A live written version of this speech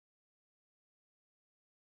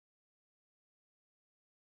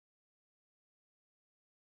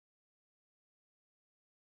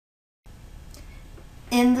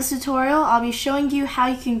In this tutorial, I'll be showing you how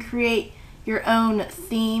you can create your own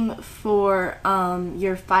theme for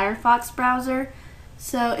your Firefox browser.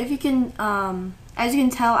 So if you can, as you can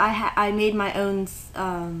tell, I made my own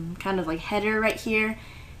kind of like header right here,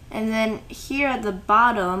 and then here at the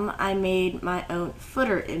bottom I made my own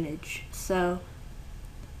footer image.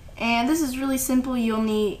 And this is really simple. You'll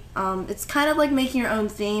need, it's kind of like making your own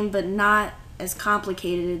theme, but not as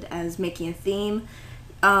complicated as making a theme.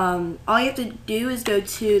 All you have to do is go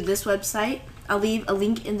to this website. I'll leave a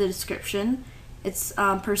link in the description. It's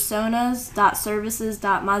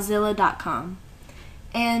personas.services.mozilla.com,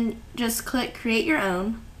 and just click create your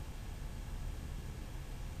own.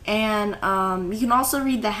 And you can also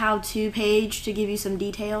read the how-to page to give you some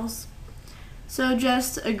details. So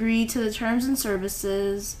just agree to the terms and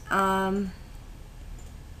services, and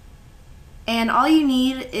all you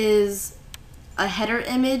need is a header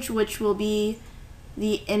image, which will be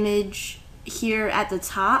the image here at the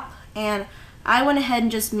top, and I went ahead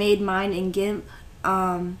and just made mine in GIMP.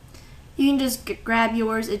 You can just grab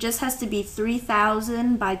yours. It just has to be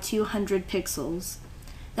 3000 by 200 pixels.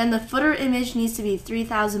 Then the footer image needs to be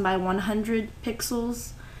 3000 by 100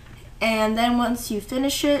 pixels, and then once you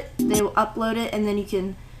finish it, they will upload it, and then you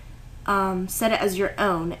can set it as your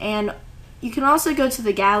own. And you can also go to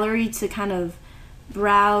the gallery to kind of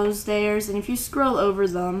browse theirs, and if you scroll over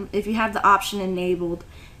them, if you have the option enabled,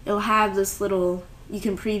 it'll have this little, you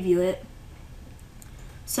can preview it.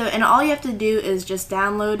 So, and all you have to do is just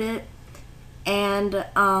download it, and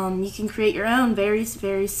you can create your own very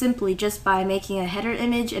simply just by making a header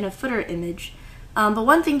image and a footer image. But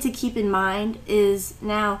one thing to keep in mind is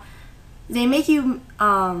now they make you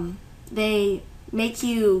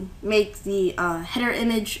make the header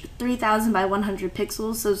image 3000 by 100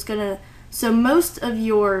 pixels, so most of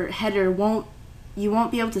your header you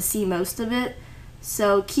won't be able to see most of it.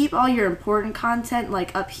 So keep all your important content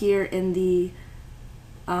like up here in the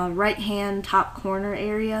right hand top corner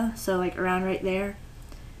area, so like around right there.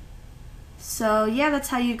 So yeah, that's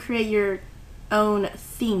how you create your own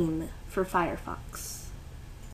theme for Firefox.